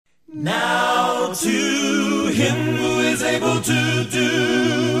Now to him who is able to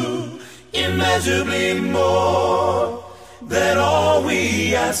do immeasurably more than all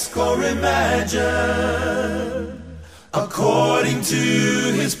we ask or imagine, according to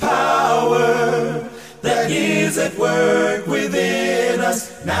his power that is at work within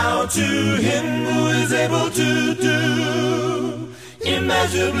us. Now to him who is able to do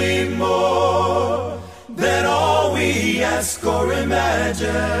immeasurably more than all we ask or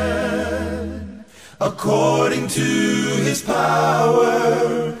imagine, according to his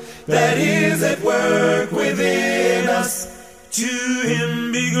power that is at work within us. To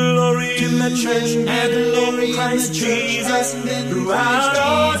him be glory in the church and glory in Christ Jesus throughout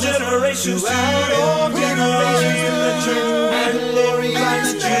all generations. To him be glory in the church and glory in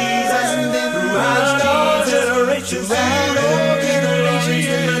Christ Jesus throughout all generations. To him be glory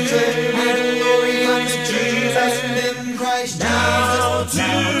in the church and glory in Christ Jesus. Now to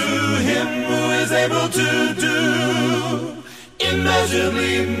him who is able to do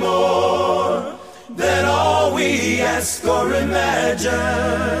immeasurably more than all we ask or imagine,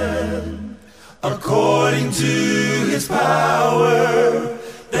 according to his power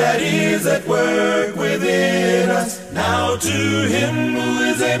that is at work within us. Now to him who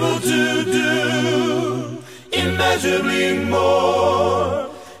is able to do immeasurably more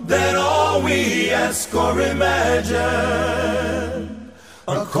than all we ask or imagine,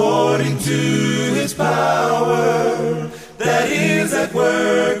 according to his power that is at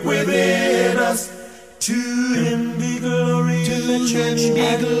work within us. To him be glory in the church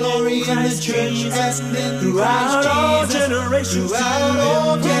and glory in the church throughout all generations. Throughout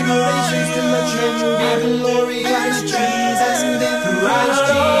all generations in the church and glory in Christ Jesus throughout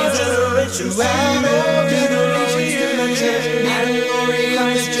all generations. Throughout all generations in the church and glory in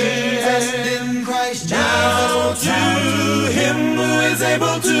Christ Jesus. Now to him who is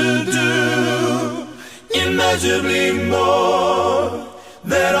able to do immeasurably more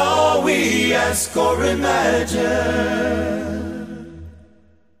than all we ask or imagine,